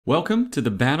Welcome to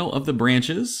the Battle of the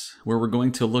Branches, where we're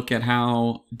going to look at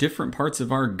how different parts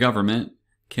of our government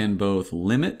can both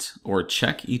limit or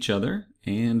check each other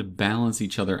and balance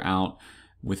each other out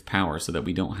with power so that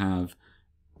we don't have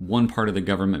one part of the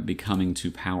government becoming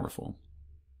too powerful.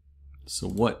 So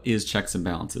what is checks and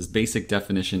balances? Basic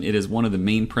definition, it is one of the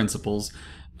main principles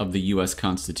of the U.S.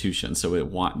 Constitution.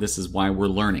 So this is why we're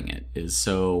learning it, is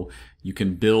so you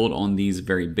can build on these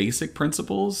very basic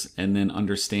principles and then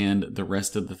understand the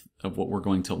rest of what we're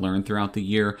going to learn throughout the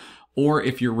year. Or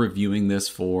if you're reviewing this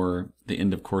for the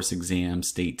end of course exam,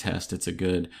 state test, it's a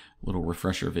good little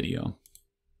refresher video.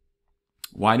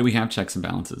 Why do we have checks and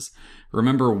balances?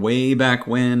 Remember way back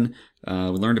when we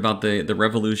learned about the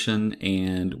revolution,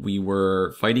 and we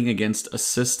were fighting against a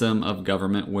system of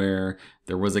government where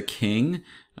there was a king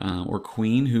or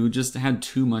queen who just had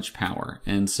too much power.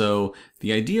 And so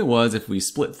the idea was, if we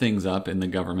split things up in the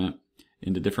government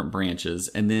into different branches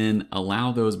and then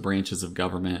allow those branches of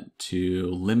government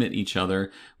to limit each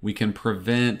other, we can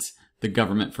prevent the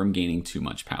government from gaining too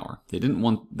much power. They didn't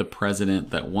want the president,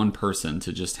 that one person,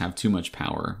 to just have too much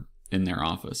power in their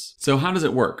office. So how does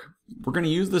it work? We're going to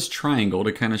use this triangle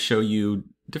to kind of show you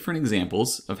different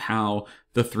examples of how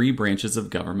the three branches of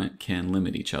government can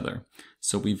limit each other.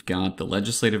 So we've got the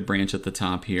legislative branch at the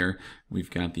top here,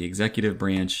 we've got the executive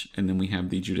branch, and then we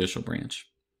have the judicial branch.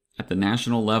 At the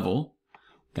national level,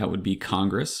 that would be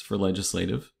Congress for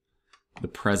legislative, the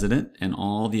president and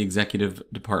all the executive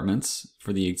departments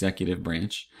for the executive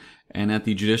branch. And at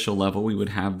the judicial level, we would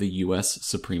have the U.S.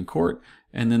 Supreme Court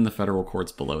and then the federal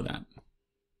courts below that.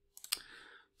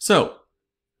 So,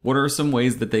 what are some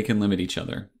ways that they can limit each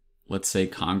other? Let's say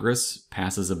Congress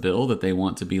passes a bill that they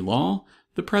want to be law.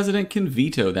 The president can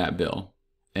veto that bill.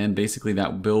 And basically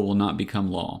that bill will not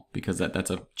become law because that's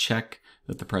a check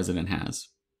that the president has.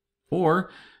 Or,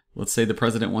 let's say the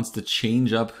president wants to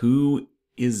change up who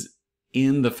is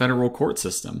in the federal court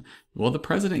system. Well, the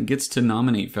president gets to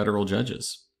nominate federal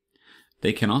judges.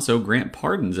 They can also grant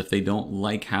pardons if they don't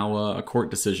like how a court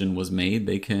decision was made.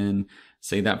 They can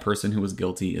say that person who was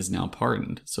guilty is now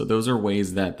pardoned. So those are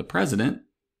ways that the president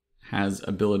has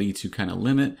ability to kind of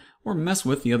limit or mess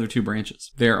with the other two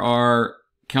branches. There are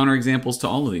counterexamples to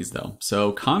all of these though.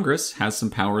 So Congress has some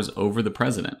powers over the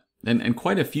president, and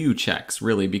quite a few checks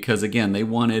really, because again, they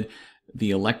wanted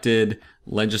the elected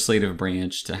legislative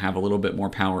branch to have a little bit more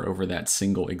power over that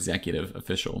single executive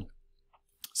official.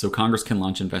 So Congress can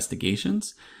launch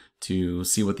investigations to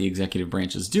see what the executive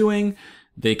branch is doing.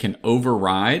 They can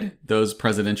override those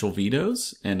presidential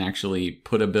vetoes and actually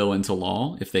put a bill into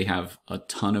law if they have a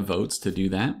ton of votes to do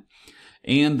that.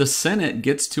 And the Senate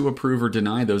gets to approve or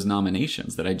deny those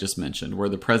nominations that I just mentioned, where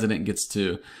the president gets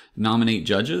to nominate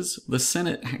judges. The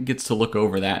Senate gets to look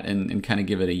over that and kind of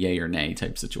give it a yay or nay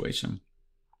type situation.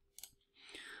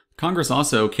 Congress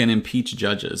also can impeach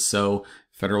judges. So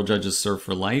federal judges serve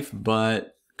for life,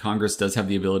 but Congress does have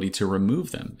the ability to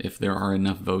remove them if there are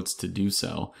enough votes to do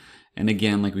so. And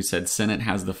again, like we said, Senate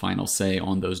has the final say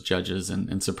on those judges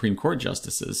and Supreme Court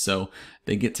justices. So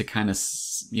they get to kind of,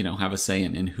 have a say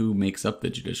in who makes up the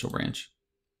judicial branch.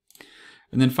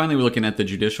 And then finally, we're looking at the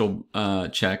judicial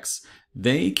checks.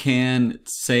 They can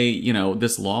say,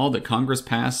 this law that Congress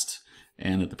passed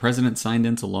and that the president signed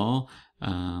into law,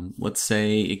 let's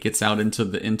say it gets out into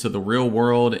the real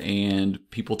world and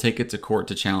people take it to court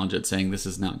to challenge it, saying this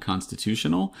is not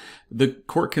constitutional. The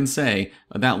court can say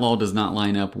that law does not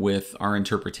line up with our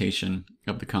interpretation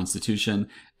of the Constitution,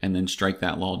 and then strike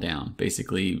that law down,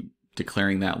 basically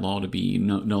declaring that law to be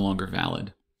no longer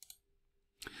valid.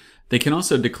 They can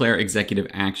also declare executive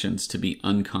actions to be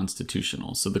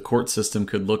unconstitutional. So the court system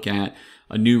could look at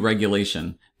a new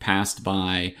regulation passed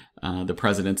by the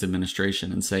president's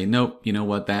administration and say, nope, you know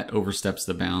what, that oversteps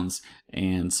the bounds,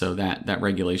 and so that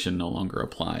regulation no longer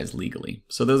applies legally.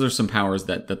 So those are some powers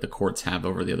that the courts have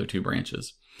over the other two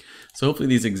branches. So hopefully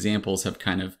these examples have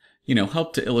kind of,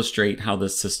 helped to illustrate how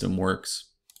this system works.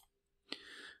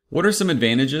 What are some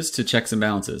advantages to checks and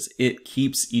balances? It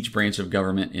keeps each branch of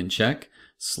government in check,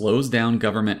 slows down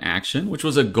government action, which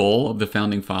was a goal of the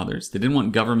Founding Fathers. They didn't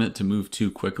want government to move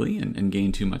too quickly and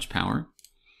gain too much power.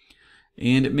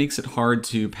 And it makes it hard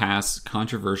to pass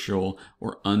controversial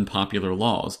or unpopular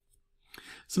laws.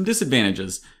 Some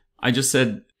disadvantages. I just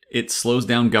said it slows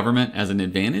down government as an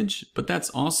advantage, but that's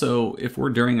also, if we're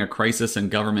during a crisis and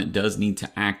government does need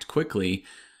to act quickly,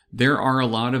 there are a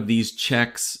lot of these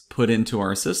checks put into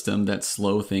our system that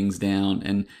slow things down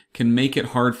and can make it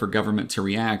hard for government to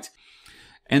react.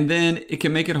 And then it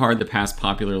can make it hard to pass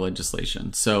popular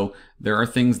legislation. So there are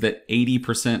things that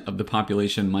 80% of the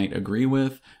population might agree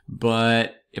with,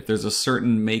 but if there's a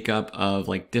certain makeup of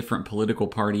like different political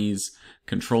parties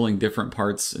controlling different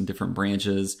parts and different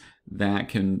branches, that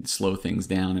can slow things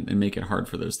down and make it hard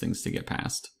for those things to get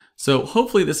passed. So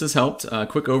hopefully this has helped. A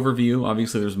quick overview.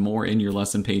 Obviously there's more in your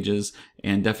lesson pages,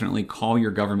 and definitely call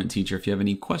your government teacher if you have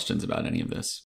any questions about any of this.